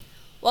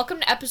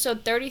Welcome to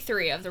episode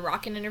 33 of the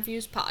Rockin'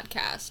 Interviews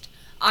podcast.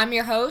 I'm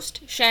your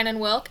host, Shannon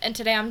Wilk, and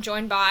today I'm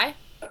joined by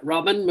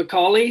Robin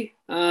Macaulay,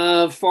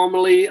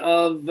 formerly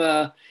of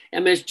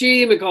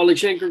MSG, Macaulay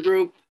Schenker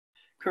Group,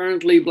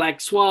 currently Black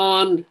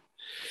Swan.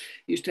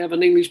 Used to have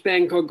an English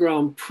band called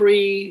Grand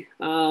Prix,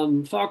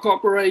 Far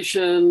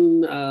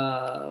Corporation,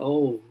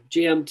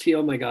 GMT,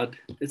 oh my God,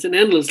 it's an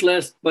endless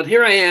list. But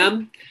here I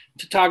am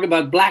to talk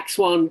about Black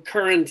Swan,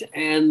 current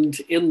and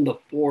in the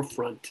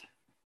forefront.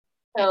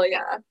 Hell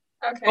yeah.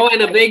 Okay. Oh,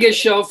 and a Vegas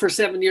show for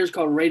 7 years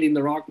called Raiding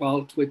the Rock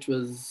Vault, which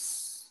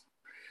was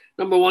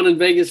number one in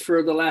Vegas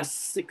for the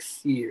last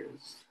 6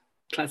 years.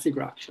 Classic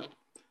rock show.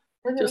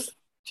 Mm-hmm.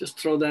 Just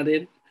throw that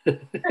in.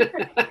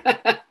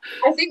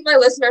 I think my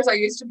listeners are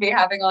used to me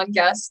having on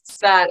guests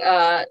that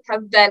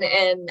have been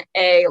in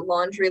a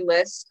laundry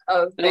list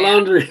of bands. A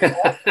laundry.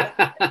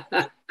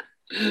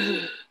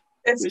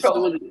 It's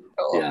cool.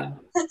 Yeah.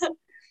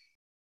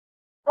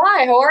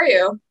 Hi, how are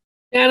you?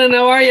 Shannon,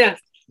 how are you?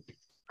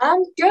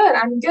 I'm good.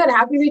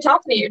 Happy to be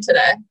talking to you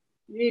today.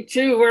 Me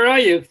too. Where are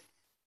you?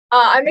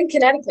 I'm in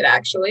Connecticut,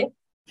 actually.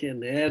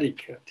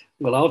 Connecticut.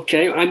 Well,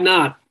 okay. I'm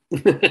not.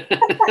 Where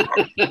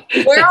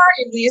are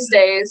you these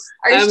days?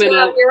 Are you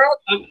still in Europe?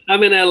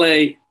 I'm in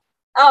LA.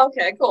 Oh,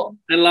 okay, cool.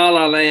 In La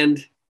La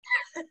Land.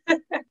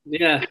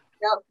 Yeah.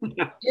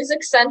 Yep.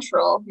 Music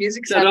Central.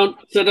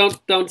 So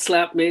don't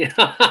slap me.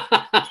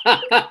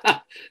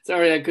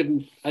 Sorry,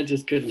 I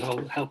just couldn't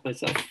help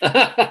myself.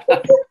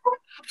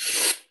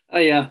 Oh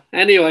yeah.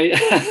 Anyway,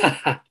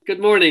 good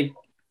morning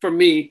from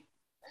me.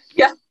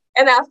 Yeah,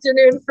 and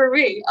afternoon for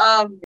me.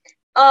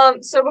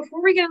 So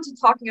before we get into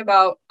talking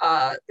about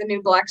the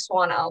new Black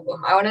Swan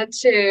album, I wanted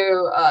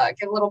to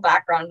give a little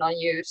background on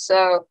you.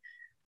 So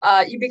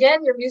you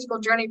began your musical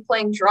journey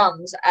playing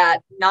drums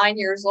at 9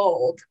 years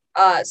old.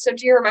 So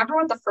do you remember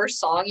what the first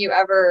song you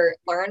ever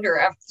learned or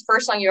the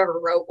first song you ever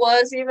wrote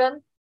was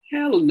even?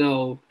 Hell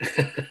no.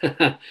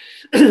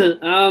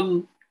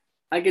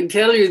 I can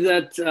tell you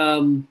that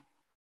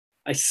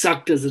I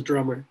sucked as a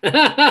drummer.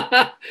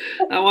 I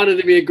wanted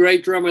to be a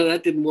great drummer.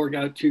 That didn't work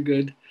out too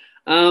good.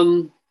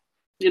 I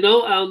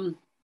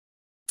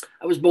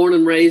was born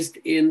and raised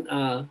in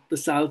the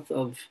south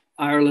of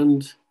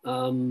Ireland.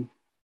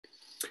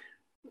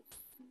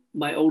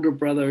 My older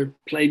brother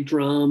played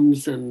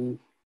drums, and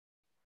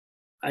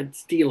I'd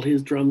steal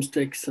his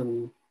drumsticks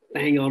and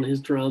bang on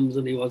his drums,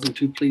 and he wasn't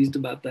too pleased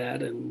about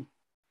that. And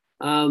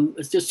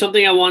it's just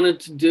something I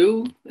wanted to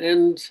do.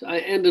 And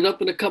I ended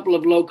up in a couple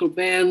of local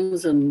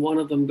bands, and one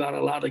of them got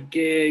a lot of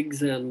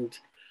gigs. And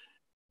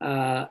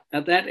at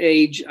that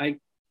age, I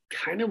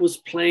kind of was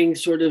playing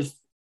sort of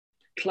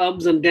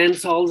clubs and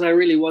dance halls. I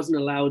really wasn't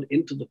allowed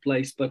into the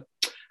place, but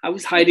I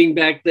was hiding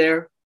back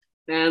there,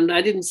 and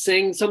I didn't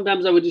sing.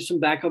 Sometimes I would do some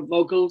backup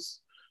vocals,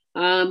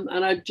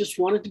 and I just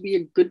wanted to be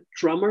a good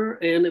drummer.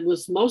 And it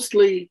was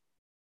mostly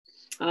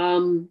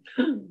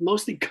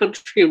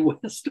country and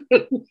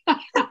western.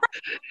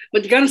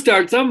 But you got to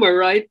start somewhere,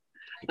 right?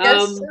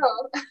 Yes,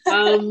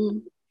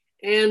 so.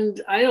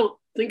 And I don't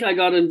think I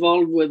got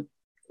involved with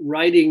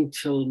writing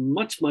till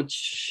much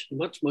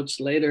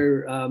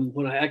later,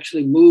 when I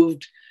actually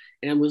moved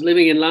and was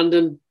living in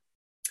London.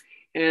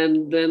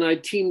 And then I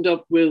teamed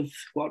up with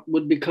what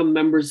would become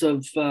members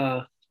of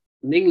an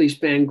English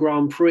band,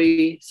 Grand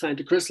Prix, signed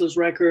to Chrysalis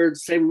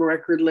Records, same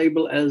record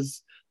label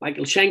as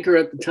Michael Schenker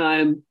at the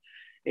time.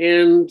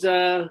 And,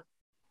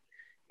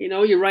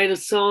 you write a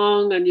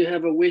song and you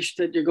have a wish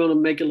that you're going to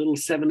make a little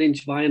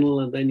 7-inch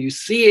vinyl, and then you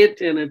see it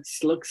and it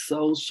looks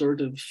so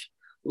sort of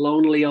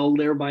lonely all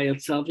there by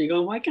itself. You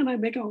go, why can't I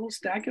make a whole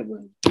stack of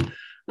them?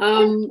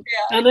 And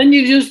then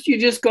you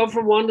just go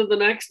from one to the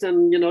next,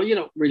 and, you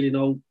don't really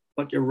know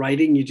what you're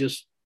writing. You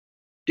just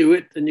do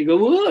it and you go,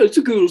 well, it's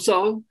a cool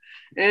song.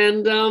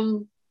 And,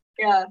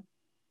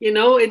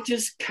 it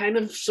just kind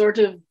of sort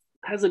of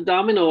has a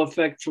domino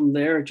effect from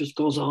there. It just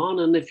goes on.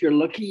 And if you're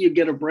lucky, you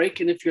get a break.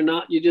 And if you're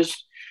not, you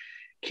just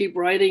keep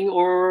writing.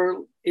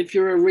 Or if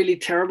you're a really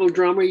terrible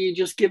drummer, you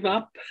just give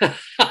up. So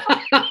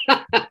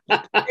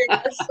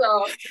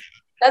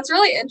that's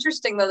really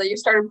interesting, though, that you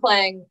started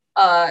playing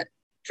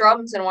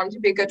drums and wanted to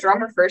be a good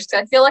drummer first.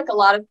 I feel like a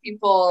lot of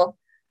people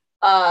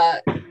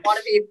want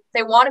to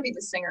be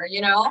the singer,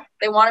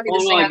 they want to be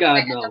the singer. My God,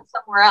 and no.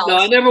 Somewhere else. No,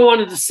 I never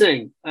wanted to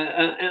sing.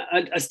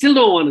 I still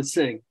don't want to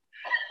sing.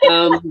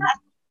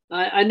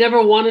 I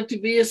never wanted to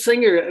be a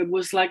singer. It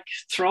was like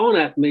thrown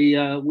at me.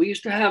 We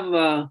used to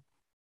have,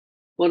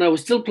 when I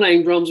was still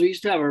playing drums, we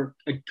used to have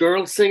a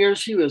girl singer.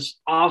 She was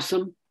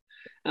awesome.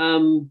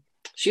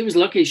 She was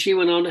lucky. She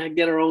went on to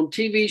get her own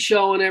TV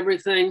show and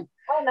everything.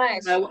 Oh,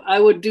 nice. I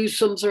would do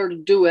some sort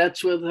of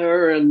duets with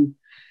her, and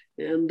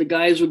the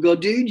guys would go,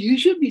 dude, you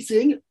should be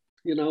singing,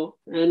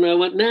 And I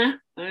went, nah,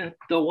 I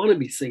don't want to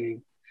be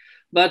singing.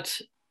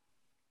 But,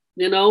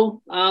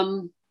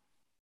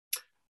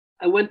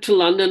 I went to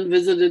London,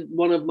 visited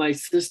one of my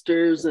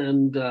sisters,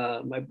 and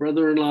my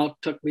brother-in-law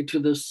took me to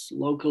this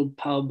local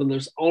pub, and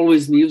there's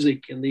always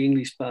music in the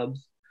English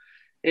pubs.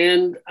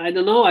 And I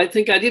don't know, I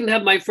think I didn't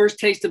have my first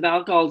taste of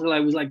alcohol till I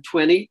was like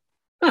 20.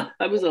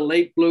 I was a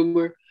late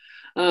bloomer.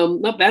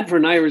 Not bad for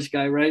an Irish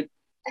guy, right?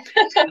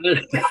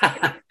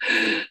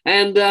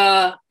 And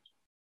I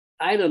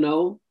don't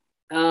know.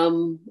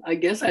 I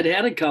guess I'd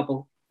had a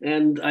couple,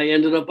 and I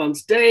ended up on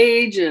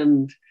stage,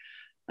 and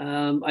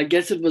I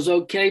guess it was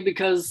okay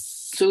because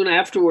soon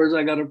afterwards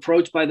I got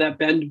approached by that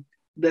band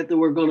that they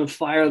were going to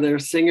fire their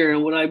singer,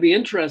 and would I be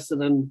interested?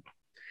 And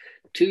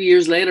 2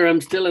 years later, I'm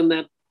still in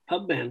that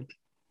pub band.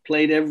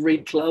 Played every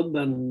club,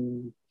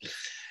 and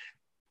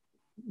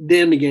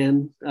then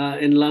again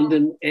in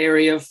London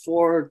area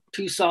for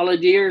 2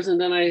 solid years,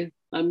 and then I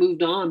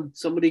moved on.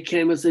 Somebody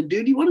came and said,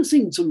 "Dude, you want to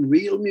sing some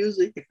real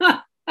music?"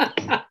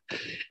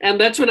 And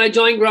that's when I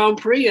joined Grand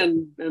Prix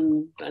and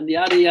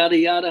yada, yada,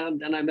 yada.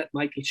 And then I met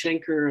Michael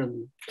Schenker,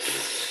 and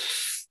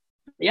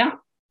yeah,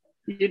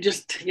 you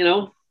just,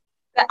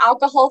 The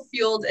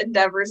alcohol-fueled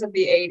endeavors of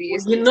the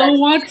 80s. You know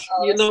what?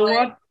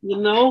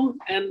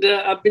 And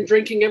I've been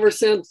drinking ever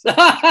since.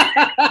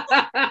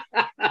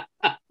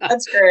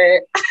 That's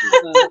great.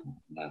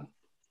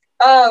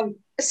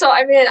 So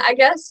I mean, I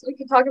guess we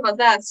could talk about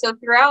that. So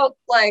throughout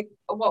like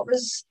what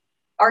was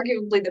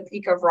arguably the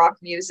peak of rock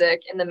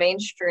music in the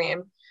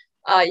mainstream,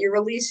 you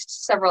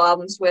released several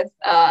albums with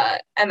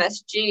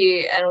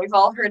MSG, and we've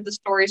all heard the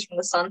stories from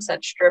the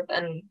Sunset Strip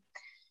and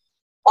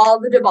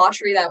all the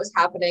debauchery that was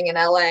happening in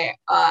LA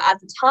at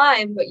the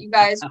time, but you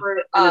guys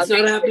were it's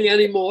not happening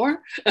anymore.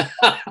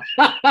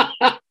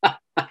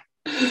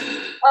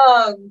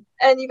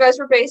 And you guys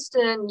were based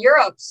in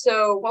Europe.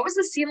 So what was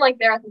the scene like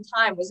there at the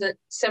time? Was it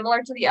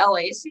similar to the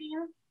LA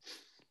scene?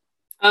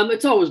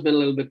 It's always been a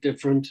little bit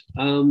different.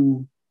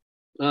 But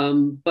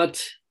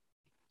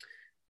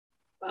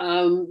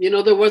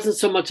there wasn't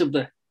so much of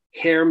the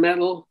hair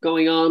metal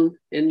going on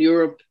in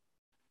Europe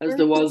as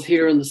there was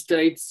here in the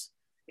States.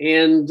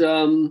 And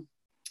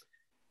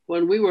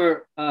when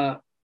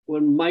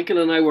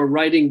Michael and I were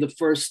writing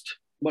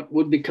what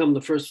would become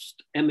the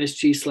first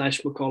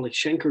MSG / Macaulay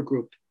Schenker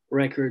Group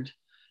record,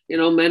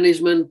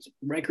 management,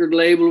 record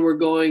label were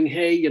going,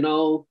 hey,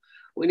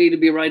 we need to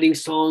be writing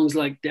songs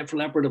like Def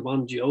Leppard or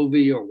Bon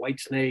Jovi or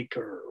Whitesnake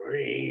or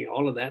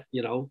all of that,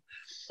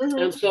 Mm-hmm.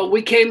 And so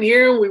we came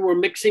here, we were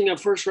mixing a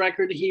first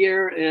record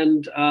here,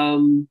 and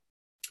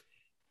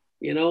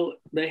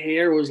the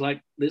hair was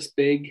like this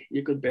big.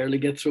 You could barely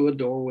get through a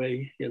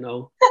doorway,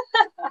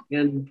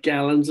 and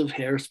gallons of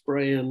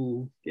hairspray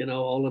and,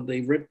 all of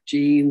the ripped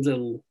jeans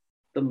and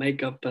the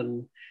makeup.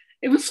 And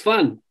it was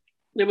fun.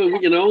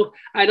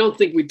 I don't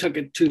think we took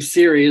it too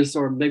serious,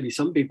 or maybe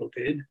some people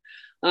did.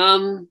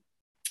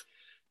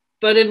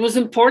 But it was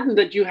important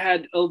that you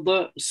had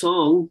the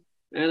song,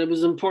 and it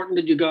was important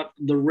that you got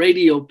the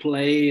radio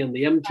play and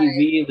the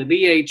MTV and the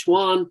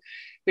VH1,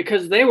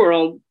 because they were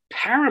all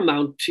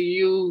paramount to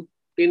you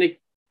being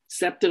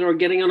accepted or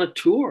getting on a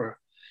tour.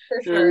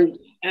 For sure.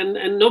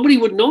 And nobody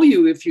would know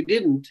you if you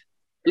didn't,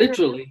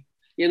 literally.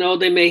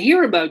 They may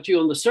hear about you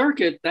on the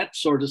circuit, that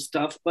sort of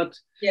stuff, but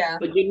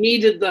you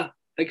needed the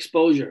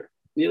exposure.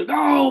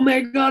 Oh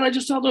my God, I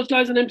just saw those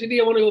guys on MTV,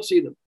 I want to go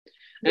see them.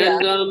 Yeah.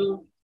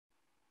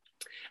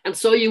 And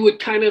so you would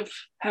kind of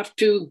have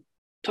to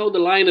toe the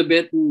line a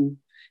bit, and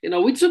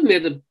we'd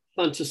submit a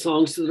bunch of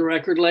songs to the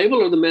record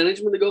label or the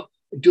management. They go,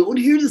 "Don't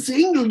hear the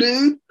single,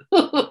 dude."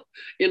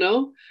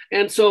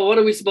 And so what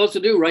are we supposed to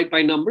do? Write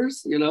by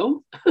numbers,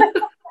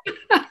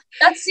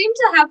 That seemed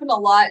to happen a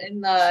lot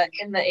in the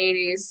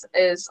 80s.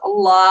 Is a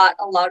lot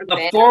of the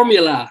bands.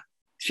 Formula,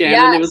 Shannon.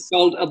 Yes, it was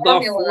called the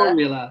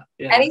Formula.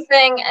 Yeah.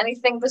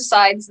 Anything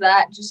besides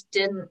that just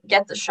didn't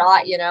get the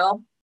shot,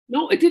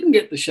 No, it didn't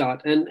get the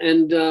shot, and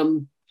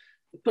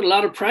it put a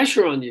lot of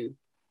pressure on you.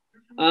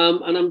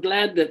 And I'm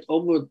glad that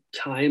over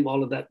time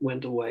all of that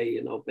went away.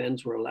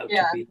 Bands were allowed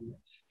to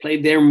play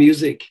their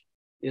music,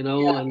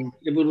 and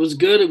if it was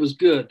good, it was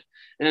good.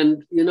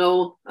 And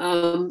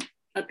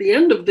at the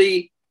end of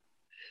the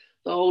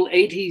whole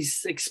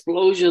 80s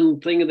explosion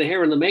thing of the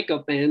hair and the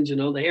makeup bands,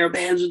 the hair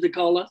bands, as they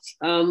call us,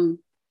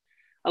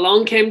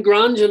 along came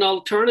grunge and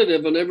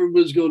alternative, and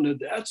everybody's going,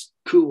 "That's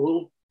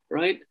cool,"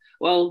 right?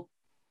 Well,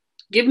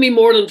 give me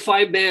more than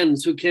 5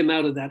 bands who came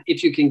out of that.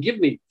 If you can give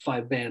me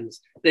 5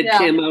 bands that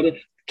came out of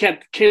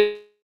kept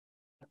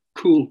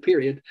cool,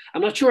 period.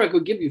 I'm not sure I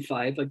could give you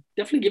 5. I'd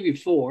definitely give you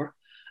 4.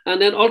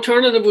 And then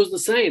alternative was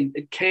the same.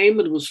 It came,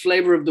 it was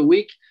flavor of the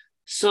week,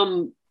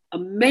 some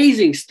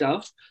amazing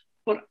stuff.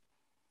 But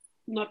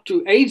not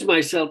to age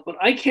myself, but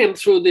I came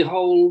through the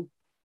whole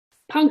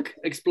punk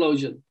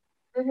explosion.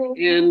 Mm-hmm.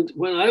 And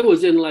when I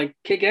was in like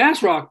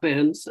kick-ass rock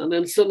bands, and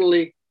then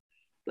suddenly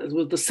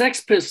with the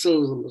Sex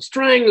Pistols and the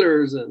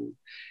Stranglers, and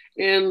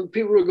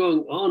people were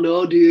going, "Oh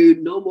no,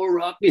 dude, no more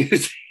rock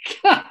music,"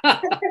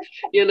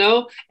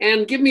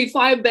 and give me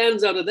 5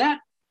 bands out of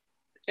that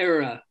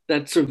era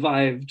that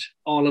survived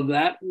all of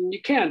that. And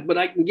you can't, but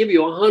I can give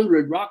you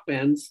 100 rock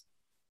bands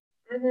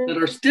that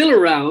are still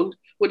around,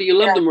 whether you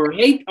love them or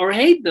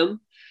hate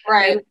them.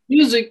 Right. And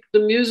the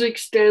music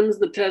stands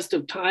the test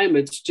of time.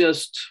 It's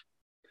just,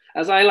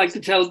 as I like to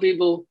tell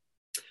people,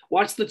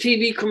 watch the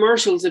TV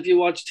commercials if you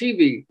watch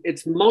TV.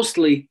 It's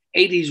mostly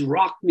 80s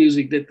rock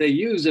music that they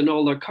use in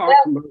all their car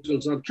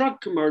commercials or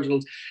truck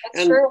commercials.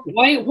 That's and true.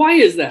 why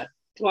is that?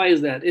 Why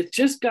is that? It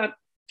just got,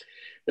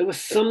 there was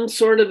some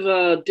sort of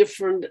a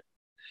different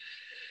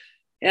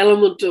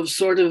element of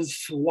sort of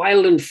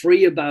wild and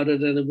free about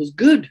it, and it was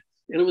good,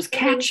 and it was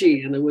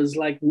catchy, and it was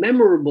like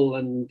memorable,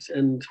 and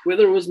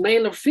whether it was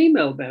male or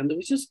female band, it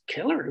was just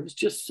killer. It was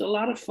just a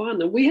lot of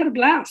fun, and we had a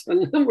blast,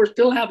 and we're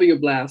still having a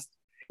blast.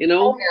 You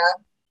know, Oh, yeah.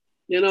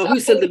 you know, who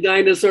said the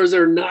dinosaurs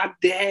are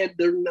not dead?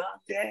 They're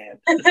not dead.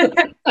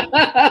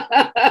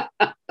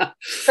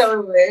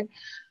 Totally.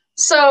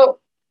 So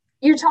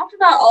you talked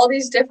about all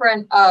these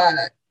different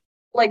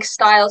like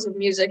styles of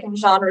music and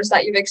genres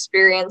that you've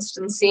experienced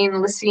and seen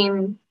the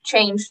scene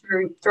change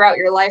throughout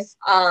your life.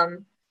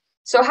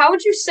 So how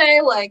would you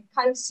say, like,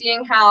 kind of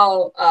seeing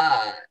how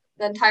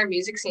the entire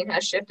music scene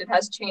has shifted,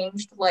 has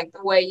changed, like,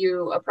 the way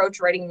you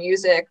approach writing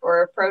music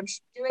or approach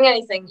doing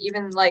anything,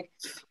 even like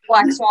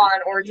Black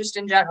Swan or just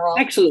in general?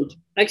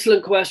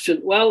 Excellent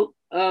question. Well,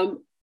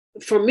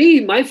 for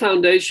me, my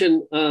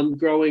foundation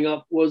growing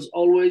up was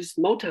always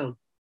Motown.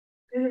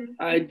 Mm-hmm.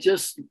 I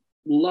just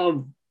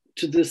love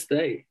to this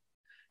day.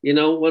 You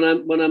know, when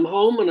I'm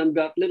home and I've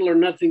got little or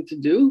nothing to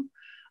do,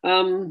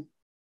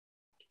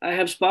 I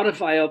have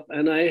Spotify up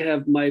and I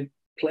have my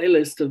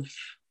playlist of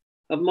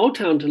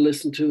Motown to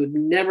listen to. It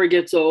never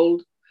gets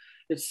old.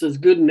 It's as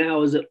good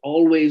now as it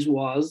always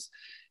was.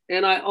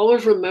 And I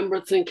always remember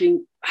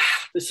thinking,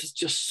 this is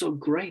just so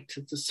great.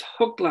 It's just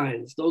hook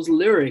lines, those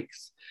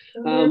lyrics.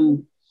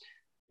 Mm-hmm.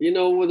 You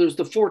know, whether it's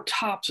the Four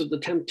Tops or the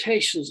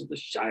Temptations or the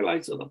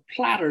Shy-Lites or the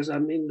Platters, I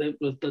mean,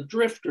 the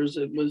Drifters,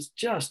 it was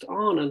just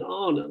on and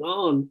on and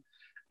on.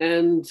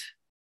 And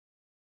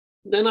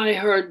then I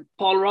heard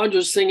Paul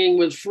Rodgers singing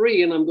with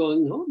Free, and I'm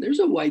going, oh, there's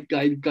a white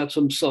guy who got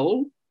some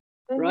soul,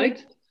 Mm-hmm.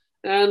 right?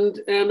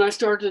 And I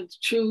started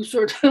to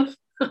sort of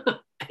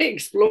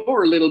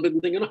explore a little bit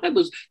and thinking,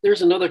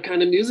 there's another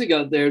kind of music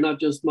out there, not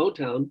just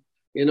Motown,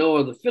 you know,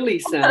 or the Philly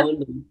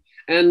sound.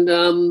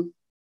 And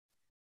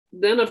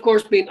then, of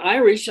course, being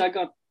Irish, I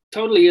got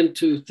totally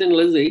into Thin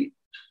Lizzy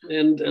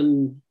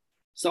and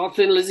saw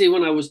Thin Lizzy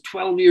when I was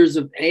 12 years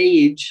of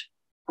age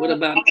with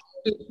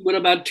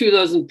about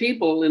 2,000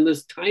 people in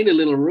this tiny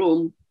little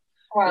room.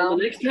 Wow. And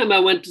the next time I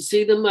went to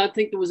see them, I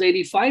think there was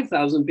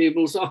 85,000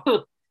 people. So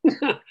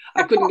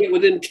I couldn't get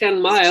within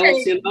 10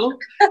 miles, you know,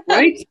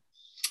 right?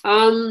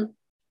 And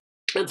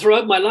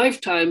throughout my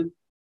lifetime,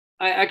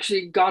 I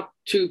actually got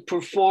to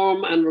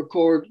perform and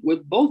record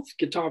with both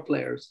guitar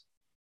players.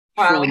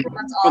 Wow,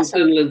 that's awesome.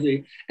 From Thin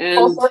Lizzy. And,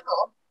 full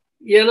circle.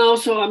 you know,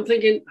 so I'm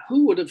thinking,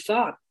 who would have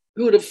thought?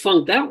 Who would have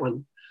funked that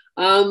one?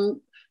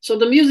 So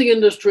the music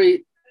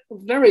industry,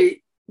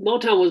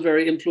 Motown was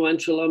very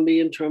influential on me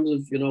in terms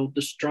of, you know,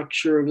 the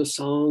structure of a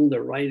song,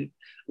 the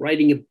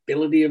writing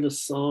ability of a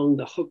song,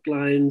 the hook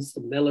lines,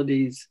 the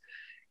melodies.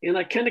 And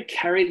I kind of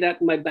carried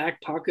that in my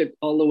back pocket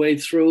all the way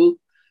through.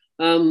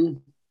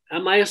 Am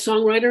I a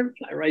songwriter?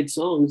 I write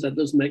songs. That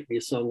doesn't make me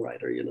a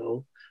songwriter, you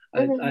know.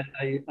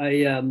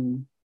 Mm-hmm.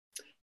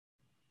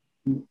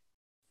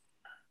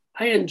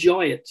 I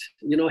enjoy it.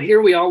 You know,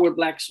 here we are with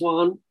Black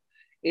Swan,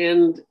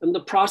 and the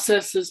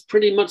process is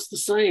pretty much the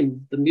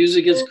same. The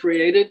music is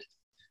created,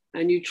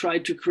 and you try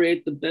to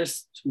create the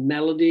best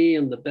melody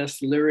and the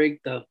best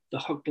lyric, the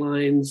hook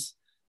lines,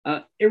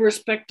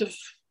 irrespective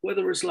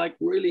whether it's like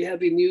really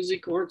heavy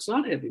music or it's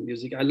not heavy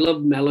music. I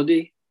love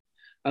melody.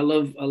 I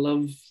love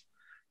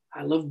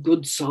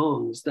good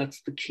songs.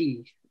 That's the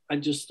key. I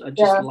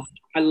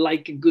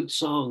like a good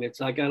song. It's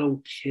like I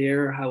don't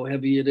care how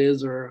heavy it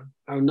is or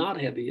how not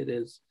heavy it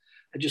is.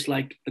 I just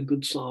like a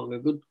good song, a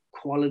good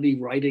quality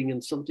writing,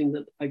 and something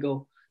that I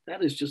go,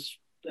 that is just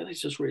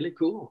really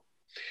cool.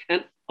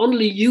 And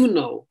only you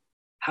know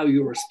how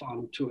you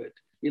respond to it.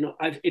 You know,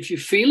 if you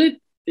feel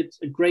it,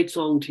 it's a great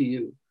song to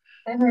you.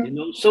 Mm-hmm. You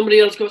know, somebody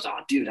else goes, oh,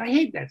 dude, I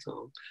hate that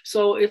song.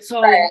 So it's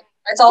all right.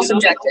 It's all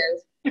subjective.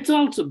 It's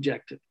all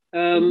subjective.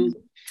 I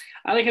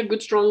like a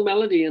good, strong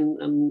melody,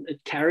 and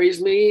it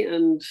carries me.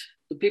 And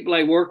the people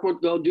I work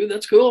with go, dude,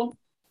 that's cool.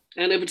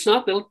 And if it's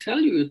not, they'll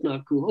tell you it's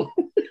not cool.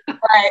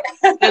 Right.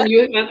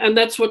 and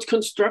that's what's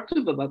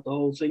constructive about the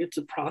whole thing. It's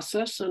a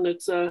process, and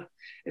it's a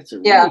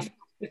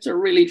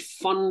really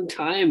fun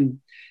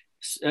time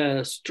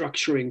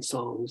structuring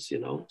songs, you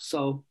know.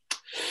 So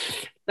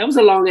that was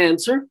a long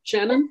answer,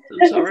 Shannon.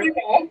 I'm sorry.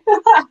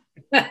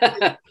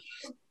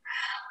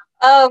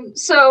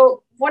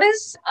 So what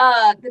is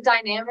the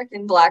dynamic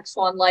in Black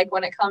Swan like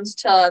when it comes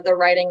to the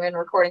writing and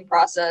recording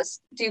process?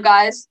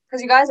 Because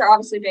you guys are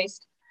obviously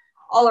based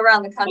all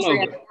around the country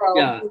and the world.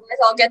 Yeah. Do you guys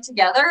all get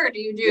together, or do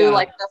you do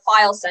like the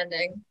file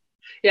sending?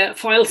 Yeah,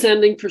 file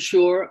sending for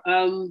sure.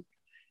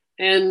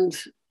 And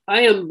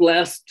I am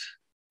blessed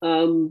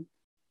to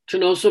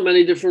know so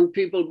many different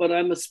people, but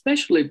I'm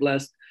especially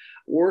blessed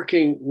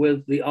working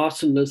with the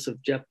awesomeness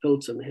of Jeff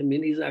Pilson. I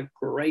mean, he's a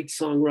great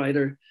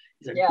songwriter.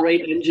 He's a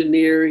great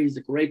engineer. He's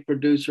a great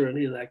producer, and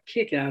he's a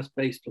kick-ass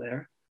bass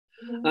player.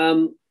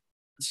 Mm-hmm.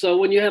 So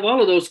when you have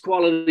all of those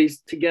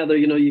qualities together,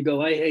 you know, you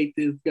go, I hate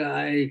this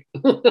guy.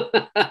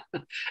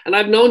 And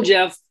I've known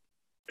Jeff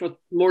for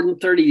more than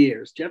 30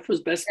 years. Jeff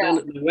was best man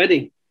at my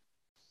wedding.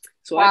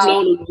 So I've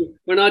known him.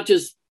 We're not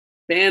just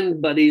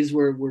band buddies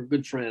were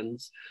good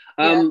friends.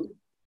 Yeah.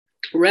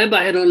 Reb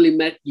I had only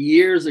met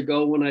years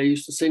ago when I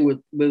used to sing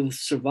with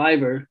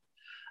Survivor.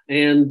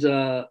 And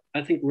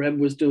I think Reb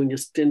was doing a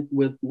stint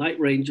with Night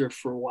Ranger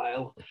for a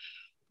while.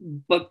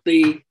 But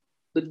the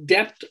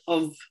depth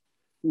of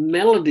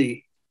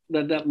melody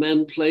that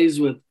man plays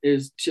with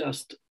is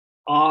just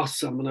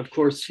awesome. And of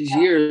course, his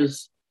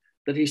years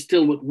that he's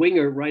still with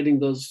Winger writing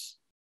those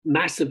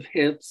massive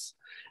hits.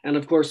 And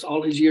of course,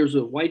 all his years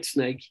with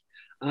Whitesnake.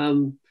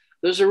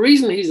 There's a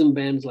reason he's in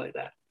bands like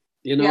that,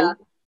 you know?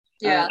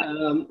 Yeah.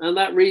 And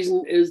that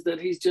reason is that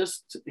he's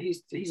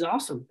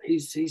awesome.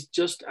 He's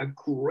just a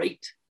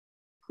great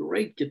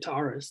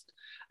guitarist,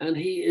 and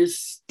he is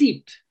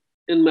steeped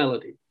in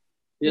melody.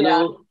 You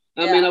know,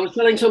 I mean, I was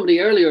telling somebody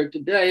earlier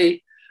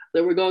today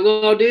that we're going,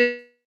 oh, do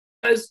you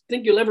guys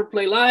think you'll ever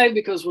play live?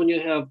 Because when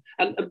you have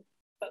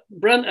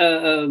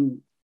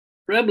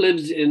Reb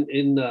lives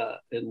in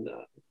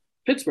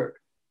Pittsburgh,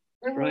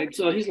 right?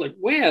 So he's like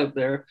way out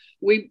there.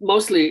 We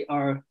mostly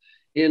are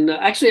in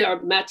actually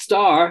our Matt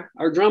Starr,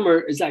 our drummer,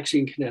 is actually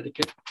in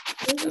Connecticut.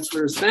 That's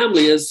where his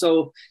family is.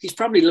 So he's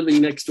probably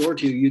living next door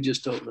to you. You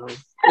just don't know.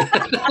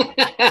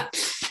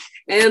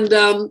 And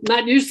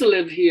Matt used to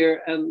live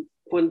here. And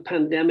when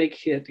pandemic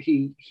hit,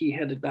 he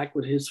headed back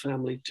with his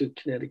family to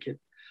Connecticut.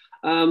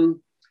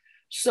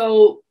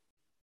 So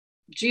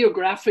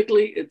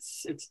geographically,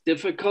 it's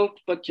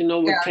difficult. But you know,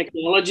 with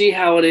technology,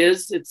 how it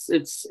is,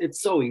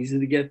 it's so easy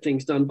to get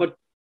things done. But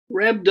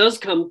Reb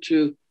comes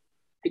to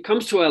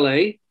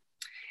LA.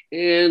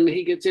 And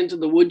he gets into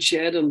the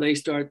woodshed and they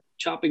start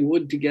chopping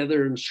wood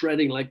together and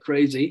shredding like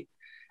crazy.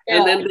 Yeah.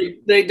 And then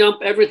they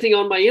dump everything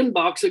on my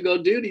inbox and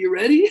go, dude, are you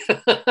ready?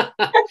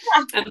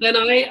 And then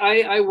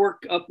I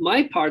work up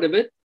my part of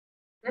it,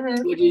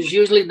 which is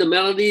usually the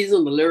melodies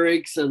and the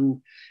lyrics.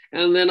 And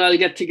then I'll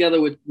get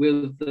together with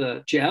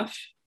Jeff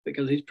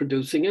because he's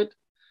producing it.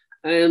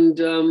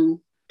 And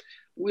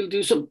we'll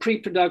do some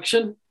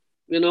pre-production.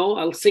 You know,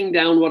 I'll sing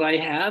down what I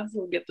have,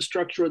 we'll get the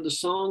structure of the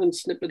song and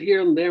snip it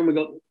here and there. And we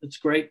go, it's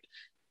great.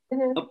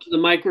 Up to the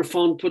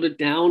microphone, put it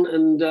down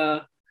and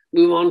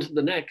move on to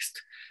the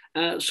next.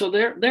 So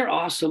they're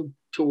awesome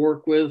to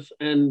work with.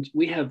 And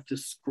we have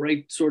this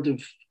great sort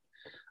of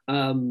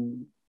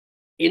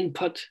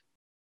input,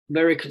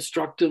 very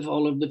constructive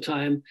all of the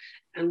time.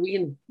 And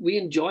we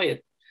enjoy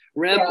it.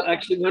 Reb,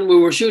 actually, when we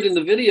were shooting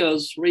the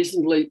videos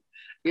recently,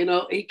 you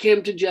know, he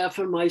came to Jeff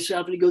and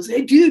myself and he goes,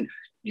 hey, dude,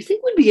 you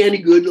think we'd be any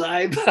good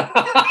live? And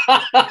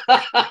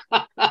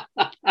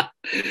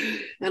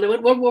I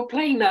went, well, we're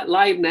playing that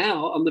live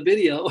now on the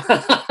video.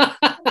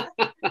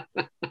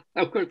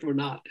 Of course we're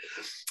not.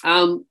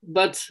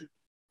 But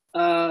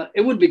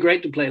it would be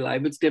great to play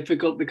live. It's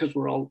difficult because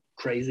we're all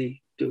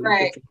crazy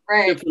doing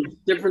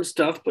different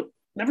stuff, but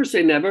never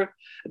say never.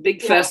 A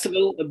big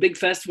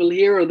festival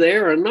here or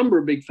there, or a number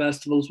of big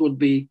festivals would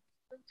be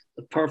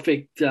the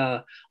perfect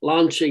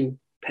launching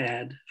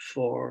pad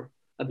for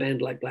a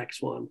band like Black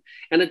Swan.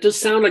 And it does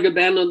sound like a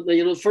band. On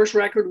the first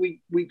record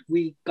we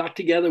got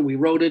together, we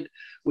wrote it,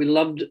 we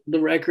loved the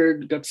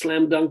record, got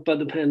slam dunked by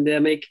the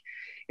pandemic,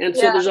 and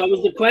so there's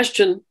always the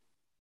question,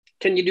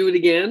 can you do it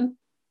again?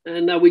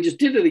 And now we just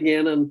did it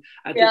again, and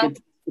I think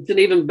it's an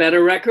even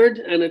better record,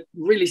 and it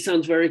really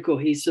sounds very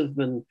cohesive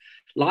and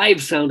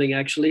live sounding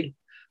actually,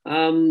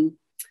 and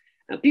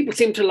people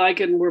seem to like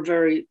it, and we're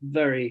very,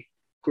 very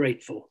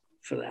grateful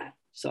for that.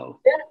 So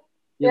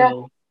you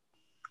know,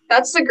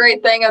 that's the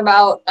great thing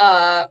about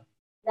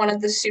one of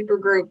the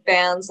supergroup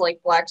bands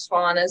like Black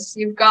Swan is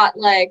you've got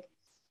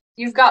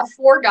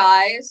four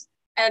guys,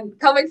 and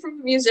coming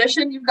from a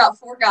musician, you've got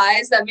four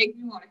guys that make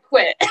me want to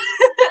quit.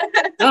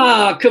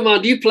 Come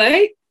on, do you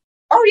play?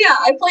 Oh yeah,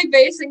 I play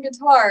bass and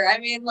guitar. I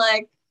mean,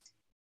 like,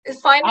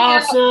 finding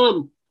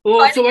awesome. So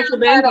what's your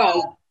band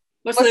called?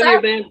 What's the name of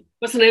your band?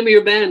 What's the name of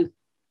your band?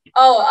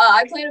 Oh,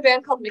 I play in a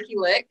band called Mickey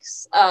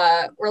Licks.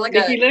 We're like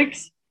Mickey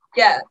Licks?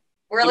 Yeah.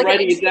 We're like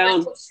an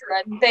instrumental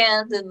shred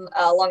band in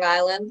Long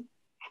Island.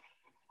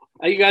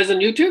 Are you guys on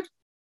YouTube?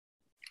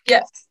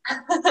 Yes.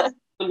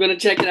 I'm gonna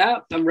check it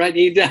out. I'm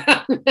writing it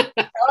down.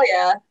 Oh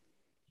yeah.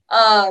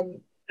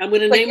 And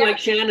with a name like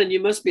Shannon, you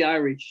must be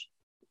Irish.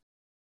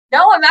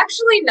 No, I'm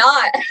actually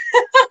not.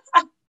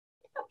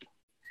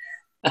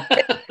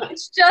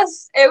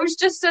 It was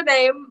just a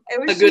name. It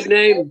was a good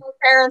name. My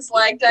parents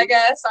liked, I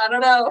guess. I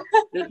don't know.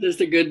 It's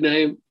just a good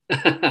name.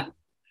 Yeah.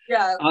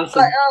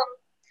 Awesome. But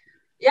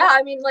yeah,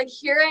 I mean, like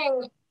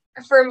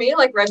for me,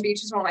 like Red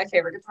Beach is one of my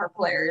favorite guitar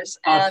players.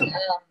 Awesome. And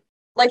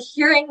like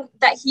hearing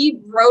that he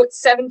wrote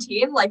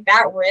 17, like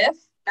that riff,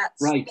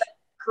 that's right.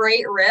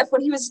 Great riff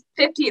when he was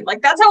 15.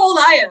 Like that's how old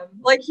I am.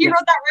 Like he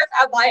wrote that riff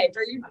at my age.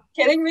 Are you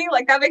kidding me?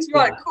 Like that makes me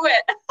want to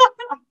quit.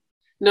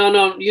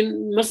 No,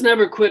 you must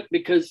never quit,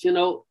 because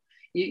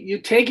you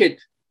take it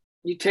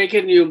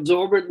and you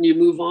absorb it and you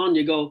move on.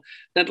 You go,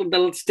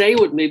 that'll stay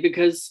with me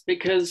because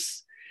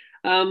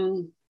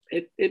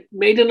it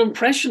made an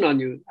impression on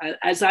you,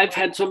 as I've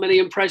had so many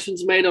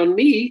impressions made on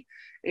me.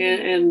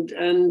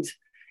 And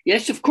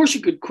yes, of course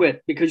you could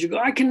quit, because you go,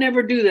 I can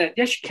never do that.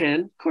 Yes, you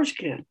can. Of course you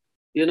can.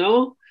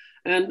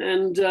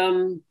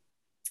 And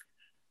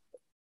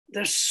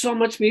there's so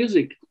much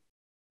music.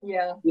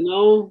 Yeah. You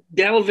know,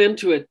 delve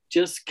into it.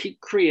 Just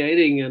keep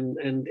creating,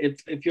 and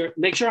if you're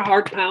makes your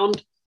heart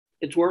pound,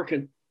 it's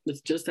working.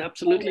 It's just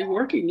absolutely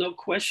working, no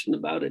question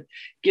about it.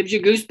 Gives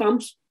you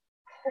goosebumps,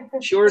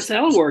 sure as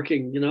hell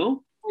working. You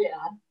know.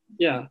 Yeah.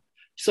 Yeah.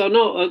 So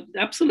no,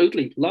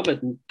 absolutely love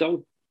it, and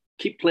don't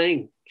keep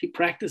playing, keep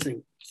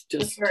practicing. It's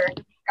just For sure.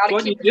 it's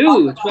what you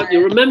do. It's what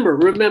you remember.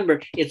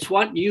 Remember, it's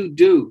what you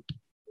do.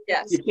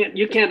 Yes.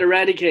 You can't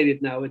eradicate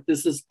it now.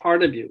 This is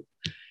part of you.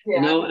 Yeah.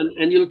 You know,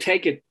 and you'll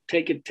take it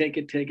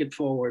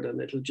forward,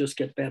 and it'll just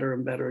get better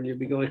and better, and you'll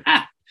be going,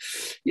 ha,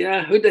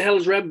 yeah, who the hell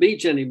is Reb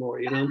Beach anymore?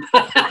 You know.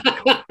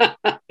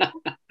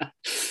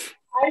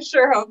 I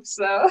sure hope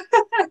so.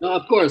 No,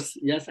 of course,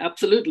 yes,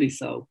 absolutely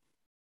so.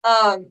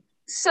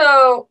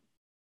 So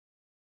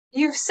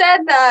you've said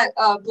that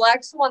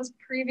Black Swan's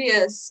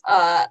previous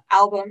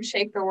album,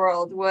 Shake the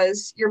World,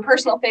 was your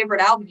personal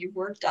favorite album you've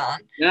worked on.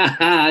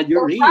 Yeah,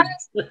 you're so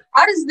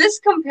how does this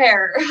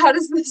compare? How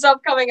does this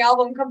upcoming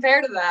album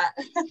compare to that?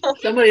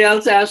 Somebody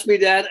else asked me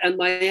that, and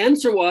my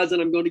answer was,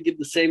 and I'm going to give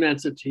the same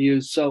answer to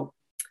you. So,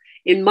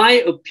 in my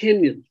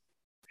opinion,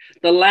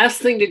 the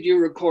last thing that you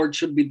record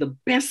should be the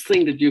best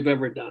thing that you've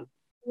ever done.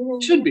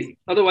 Should be.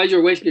 Otherwise,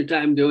 you're wasting your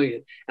time doing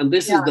it. And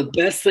this is the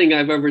best thing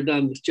I've ever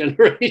done, this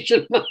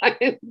generation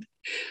mind,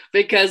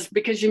 because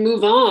you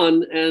move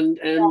on, and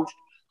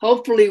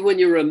hopefully when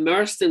you're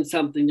immersed in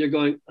something, you're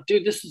going,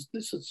 dude, this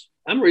is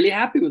I'm really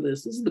happy with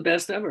this. This is the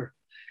best ever.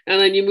 And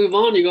then you move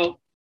on, you go,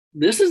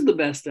 this is the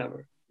best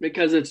ever,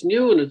 because it's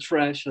new and it's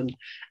fresh, and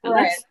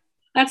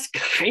that's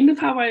kind of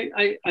how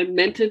I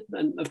meant it.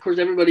 And of course,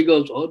 everybody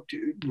goes, oh,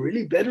 dude,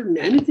 really better than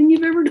anything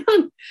you've ever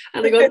done.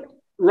 And I go,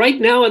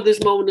 right now at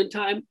this moment in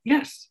time,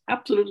 yes,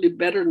 absolutely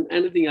better than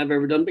anything I've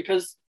ever done,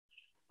 because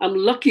I'm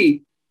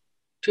lucky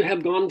to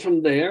have gone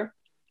from there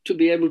to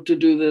be able to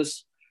do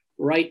this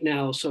right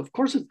now. So of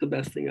course it's the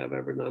best thing I've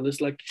ever done.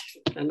 It's like,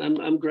 and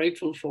I'm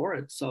grateful for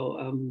it.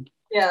 So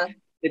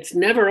it's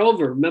never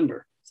over.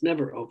 Remember, it's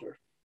never over.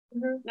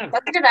 Never.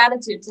 That's a good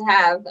attitude to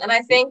have. And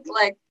I think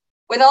like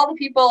with all the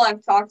people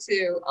I've talked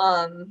to,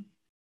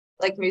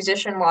 like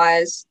musician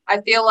wise,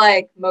 I feel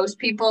like most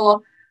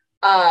people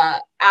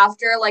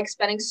after like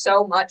spending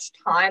so much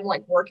time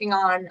like working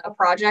on a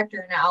project or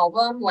an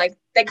album, like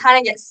they kind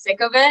of get sick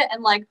of it,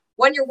 and like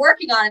when you're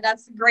working on it,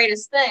 that's the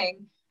greatest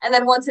thing, and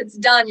then once it's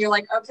done, you're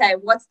like, okay,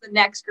 what's the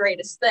next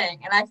greatest thing?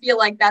 And I feel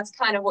like that's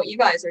kind of what you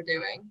guys are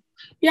doing.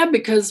 Yeah,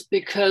 because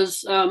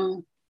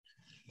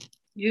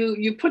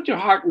you put your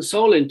heart and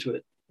soul into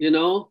it, you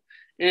know,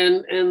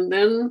 and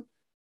then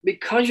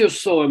because you're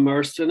so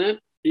immersed in it,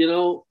 you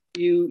know,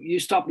 you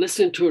stop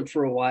listening to it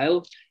for a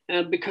while,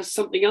 and because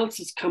something else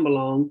has come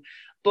along.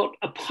 But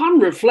upon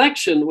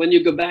reflection, when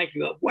you go back,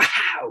 you go,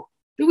 wow,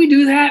 did we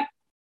do that?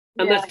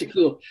 And that's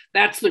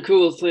the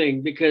cool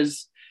thing,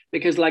 because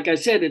like I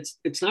said,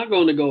 it's not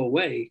going to go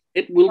away.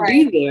 It will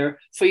be there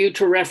for you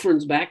to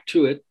reference back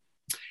to it.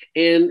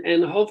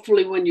 And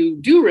hopefully when you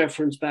do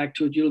reference back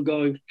to it, you'll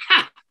go,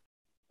 ha,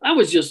 that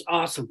was just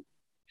awesome.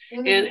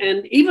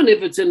 And even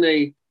if it's in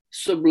a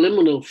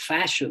subliminal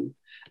fashion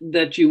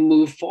that you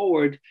move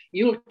forward,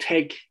 you'll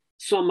take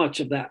so much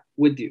of that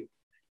with you.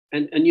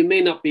 And you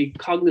may not be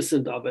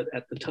cognizant of it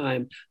at the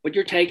time, but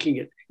you're taking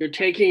it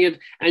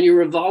and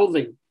you're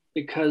evolving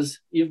because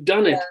you've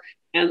done it.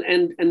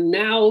 And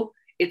now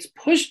it's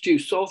pushed you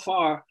so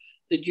far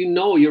that you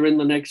know you're in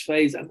the next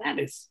phase. And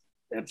it's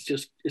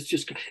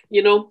just,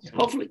 you know,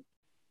 hopefully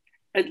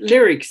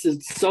lyrics,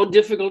 it's so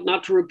difficult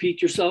not to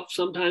repeat yourself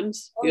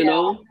sometimes, you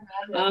know.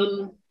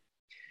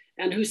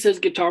 And who says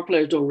guitar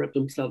players don't rip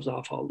themselves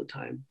off all the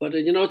time? But,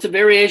 you know, it's a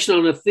variation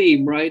on a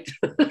theme, right?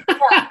 I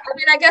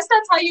mean, I guess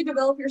that's how you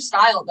develop your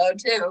style, though,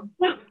 too.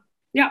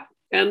 Yeah.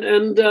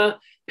 And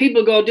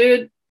people go,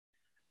 dude,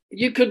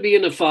 you could be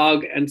in a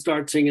fog and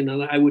start singing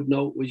and I would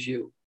know it was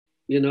you,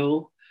 you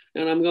know?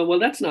 And I'm going, well,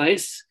 that's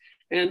nice.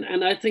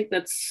 And I think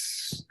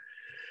that's,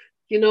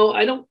 you know,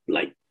 I don't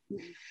like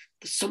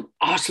some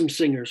awesome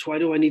singers. Why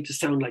do I need to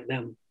sound like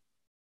them?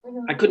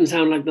 I couldn't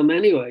sound like them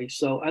anyway.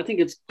 So I think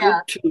it's good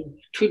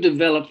to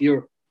develop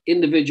your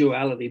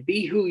individuality,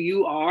 be who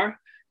you are,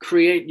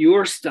 create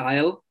your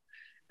style,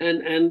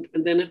 and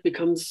then it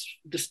becomes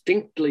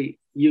distinctly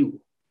you.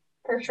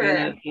 For sure.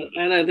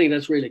 And I think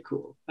that's really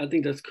cool. I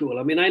think that's cool.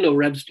 I mean, I know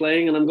Reb's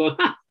playing and I'm going,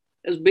 ha,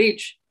 there's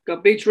Beach,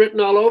 got Beach written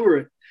all over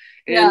it.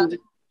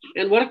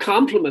 And what a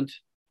compliment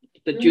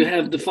that you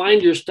have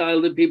defined your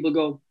style, that people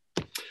go,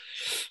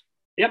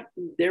 yep,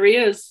 there he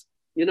is.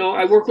 You know,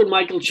 I work with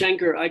Michael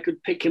Schenker. I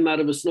could pick him out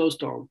of a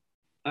snowstorm.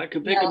 I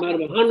could pick him out of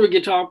 100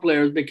 guitar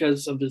players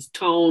because of his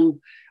tone,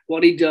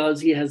 what he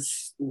does. He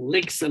has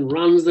licks and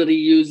runs that he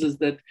uses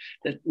that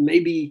may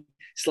be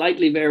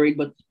slightly varied,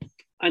 but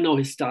I know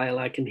his style.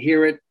 I can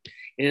hear it.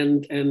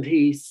 And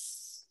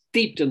he's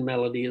steeped in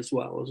melody as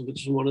well,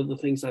 which is one of the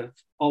things I've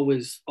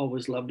always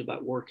loved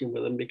about working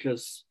with him,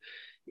 because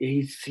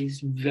he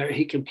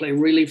can play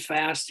really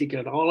fast. He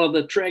got all of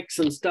the tricks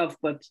and stuff,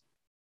 but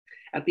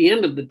at the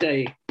end of the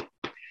day,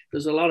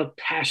 there's a lot of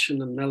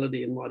passion and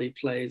melody in what he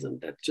plays, and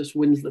that just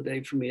wins the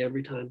day for me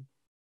every time,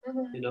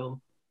 you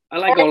know? I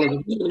like all of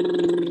them.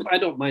 I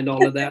don't mind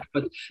all of that,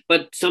 but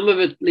some of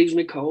it leaves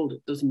me cold.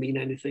 It doesn't mean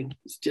anything.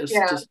 It's just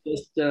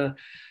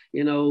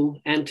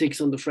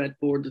antics on the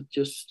fretboard that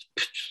just.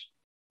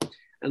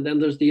 And then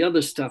there's the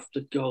other stuff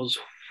that goes.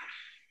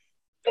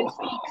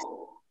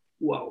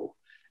 Whoa.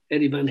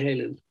 Eddie Van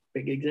Halen,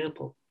 big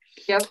example.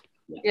 Yep.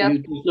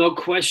 There's no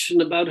question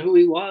about who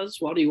he was,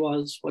 what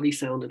he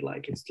sounded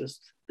like. It's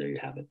just, there you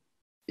have it.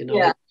 And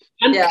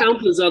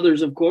countless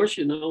others, of course,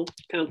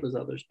 countless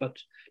others, but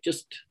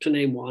just to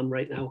name one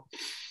right now.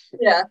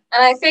 Yeah.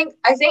 And I think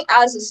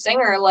as a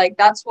singer, like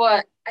that's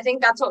what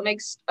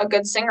makes a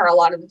good singer a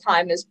lot of the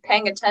time, is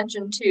paying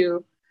attention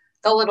to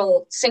the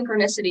little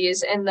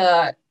synchronicities in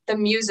the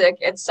music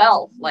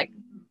itself, like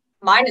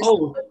minus the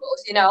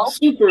vocals,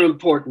 Super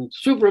important.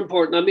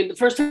 I mean, the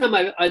first time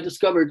I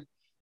discovered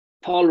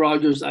Paul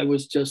Rodgers, I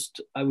was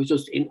just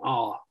in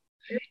awe.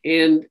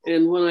 And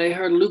when I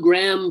heard Lou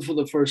Gramm for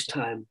the first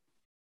time,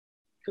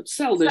 could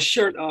sell the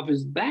shirt off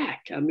his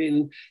back. I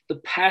mean, the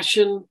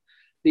passion,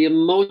 the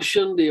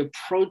emotion, the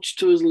approach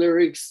to his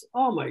lyrics.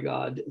 Oh my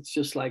God, it's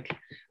just like,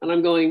 and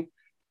I'm going,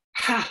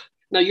 ha.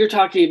 Now you're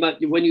talking about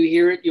when you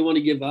hear it, you want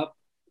to give up.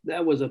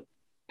 That was a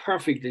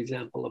perfect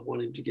example of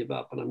wanting to give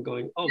up. And I'm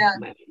going, oh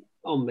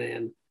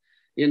man,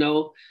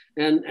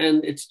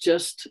 and it's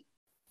just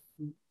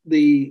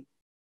the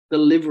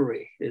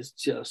delivery is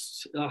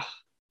just,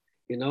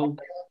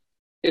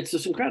 it's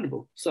just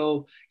incredible.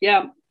 So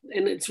yeah,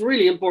 and it's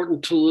really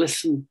important to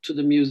listen to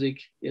the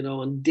music,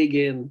 and dig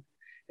in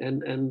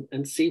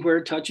and see where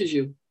it touches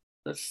you.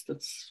 That's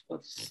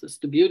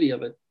the beauty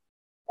of it.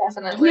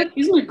 Definitely.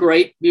 Isn't it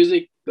great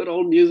music? Good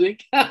old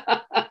music.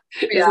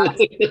 Yeah.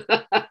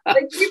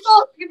 Like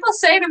people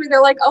say to me,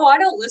 they're like, "Oh, I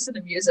don't listen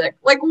to music."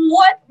 Like,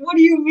 what? What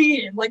do you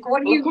mean? Like,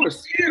 what do you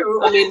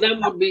do? I mean, that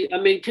would be. I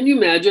mean, can you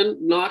imagine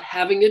not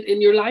having it in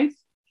your life?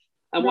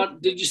 And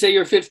what did you say?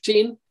 You're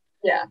 15.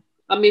 Yeah.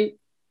 I mean,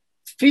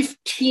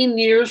 15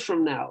 years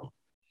from now,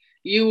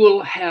 you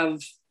will have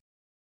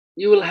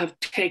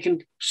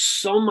taken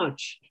so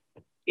much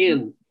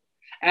in,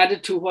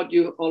 added to what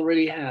you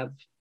already have.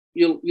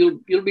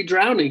 You'll be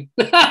drowning.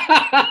 I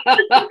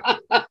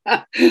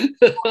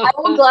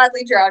will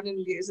gladly drown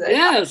in music.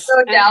 Yes.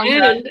 So down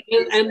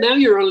and now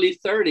you're only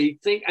 30.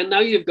 And now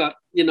you've got,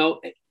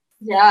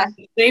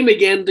 same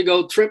again to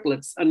go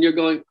triplets. And you're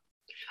going,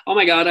 oh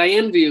my God, I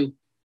envy you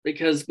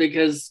because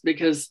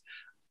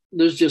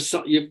there's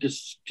you've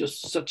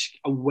just such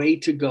a way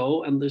to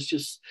go. And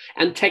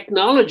and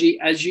technology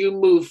as you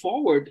move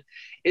forward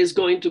is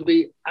going to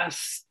be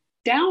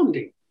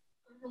astounding.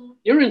 Mm-hmm.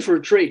 You're in for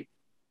a treat.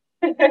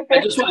 I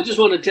just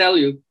want to tell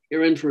you,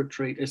 you're in for a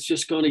treat. It's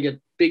just going to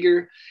get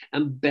bigger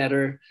and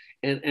better,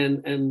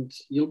 and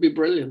you'll be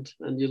brilliant,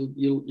 and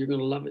you're going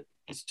to love it.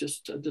 It's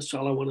just that's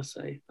all I want to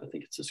say. I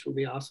think it's just going to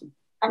be awesome.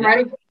 I'm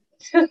ready.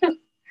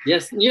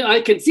 Yes, yeah, I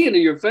can see it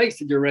in your face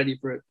that you're ready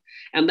for it,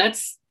 and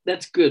that's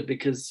good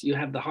because you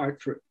have the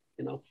heart for it.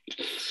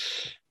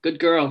 Good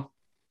girl.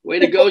 Way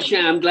to go,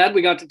 Shan. I'm glad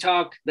we got to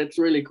talk. That's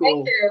really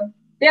cool. Thank you.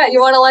 Yeah,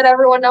 you want to let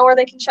everyone know where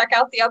they can check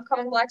out the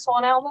upcoming Black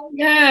Swan album?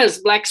 Yes,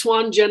 Black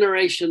Swan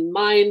Generation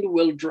Mind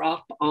will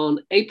drop on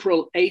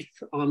April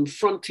 8th on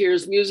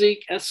Frontiers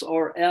Music,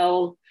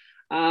 SRL.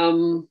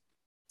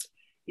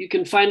 You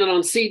can find it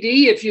on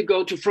CD. If you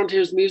go to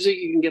Frontiers Music,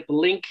 you can get the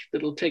link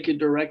that'll take you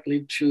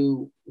directly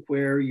to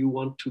where you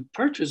want to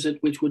purchase it,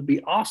 which would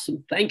be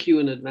awesome. Thank you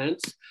in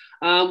advance.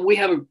 We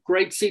have a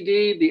great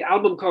CD. The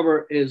album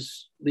cover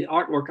the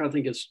artwork, I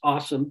think, is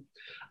awesome.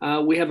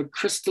 We have a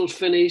crystal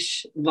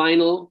finish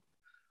vinyl,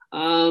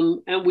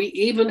 and we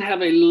even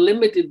have a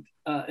limited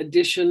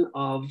edition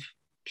of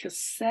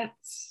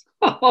cassettes.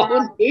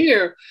 Oh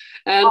dear.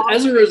 And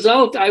as a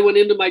result, I went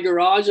into my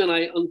garage and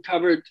I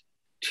uncovered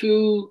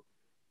 2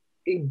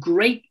 in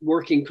great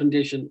working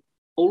condition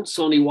old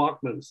Sony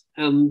Walkmans,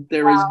 and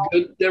they're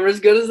as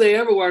good as they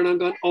ever were. And I'm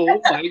going,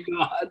 oh my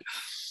God.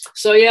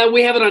 So yeah,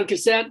 we have it on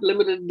cassette,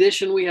 limited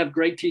edition. We have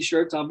great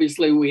t-shirts.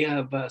 Obviously, we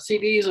have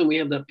CDs, and we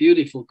have that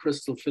beautiful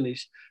crystal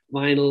finish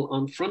vinyl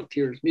on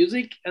Frontiers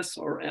Music,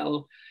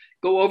 SRL.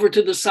 Go over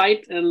to the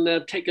site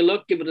and take a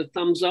look, give it a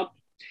thumbs up,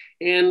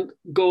 and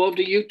go over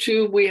to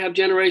YouTube. We have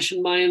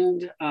Generation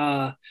Mind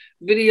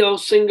video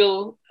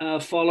single,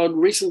 followed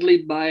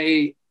recently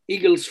by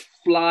Eagles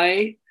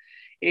Fly.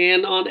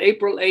 And on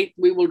April 8th,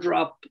 we will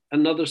drop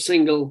another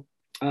single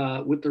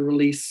with the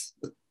release,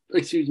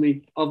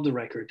 of the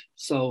record.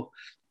 So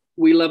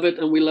we love it,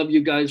 and we love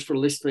you guys for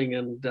listening,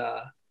 and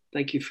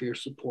thank you for your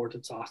support.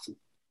 It's awesome.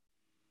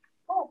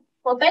 Oh,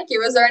 well, thank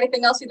you. Is there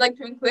anything else you'd like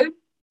to include?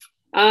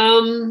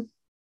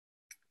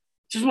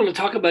 Just want to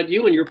talk about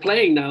you and your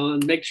playing now,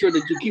 and make sure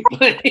that you keep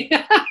playing.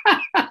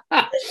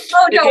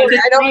 Oh, don't worry.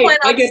 I don't plan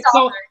on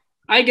stopping.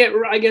 I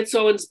get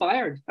so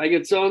inspired. I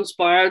get so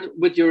inspired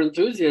with your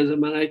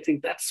enthusiasm, and I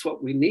think that's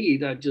what we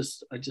need. I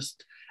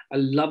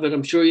love it.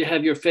 I'm sure you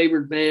have your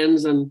favorite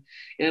bands, and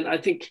I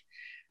think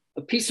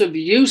a piece of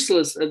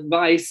useless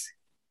advice,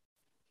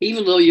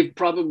 even though you've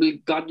probably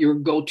got your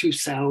go-to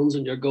sounds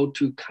and your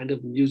go-to kind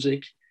of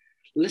music,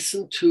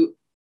 listen to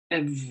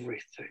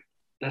everything.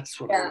 That's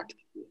what I like to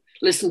do.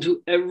 Listen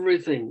to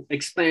everything,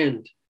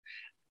 expand.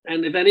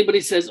 And if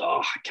anybody says,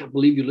 oh, I can't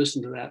believe you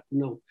listened to that.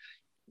 No,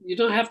 you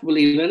don't have to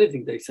believe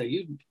anything they say.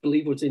 You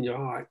believe what's in your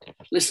heart.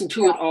 Listen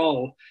to it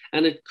all.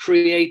 And it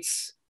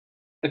creates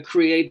a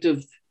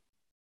creative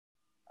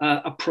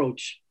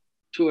approach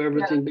to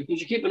everything, because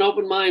you keep an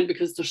open mind,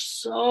 because there's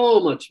so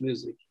much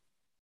music.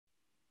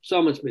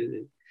 So much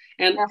music.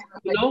 And,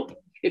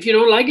 if you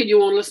don't like it, you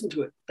won't listen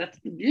to it. That's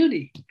the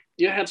beauty.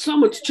 You have so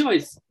much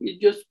choice. You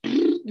just,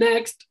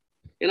 next,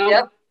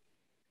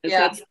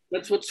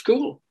 That's what's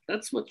cool.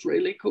 That's what's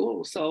really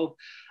cool. So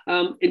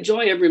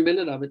enjoy every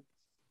minute of it.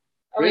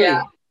 Oh, really.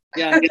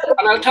 Yeah. And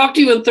I'll talk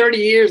to you in 30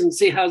 years and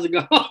see how's it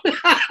going.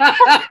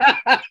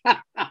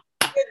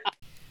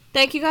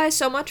 Thank you guys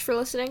so much for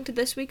listening to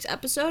this week's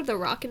episode of the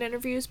Rockin'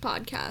 Interviews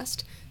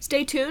podcast.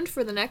 Stay tuned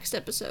for the next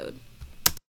episode.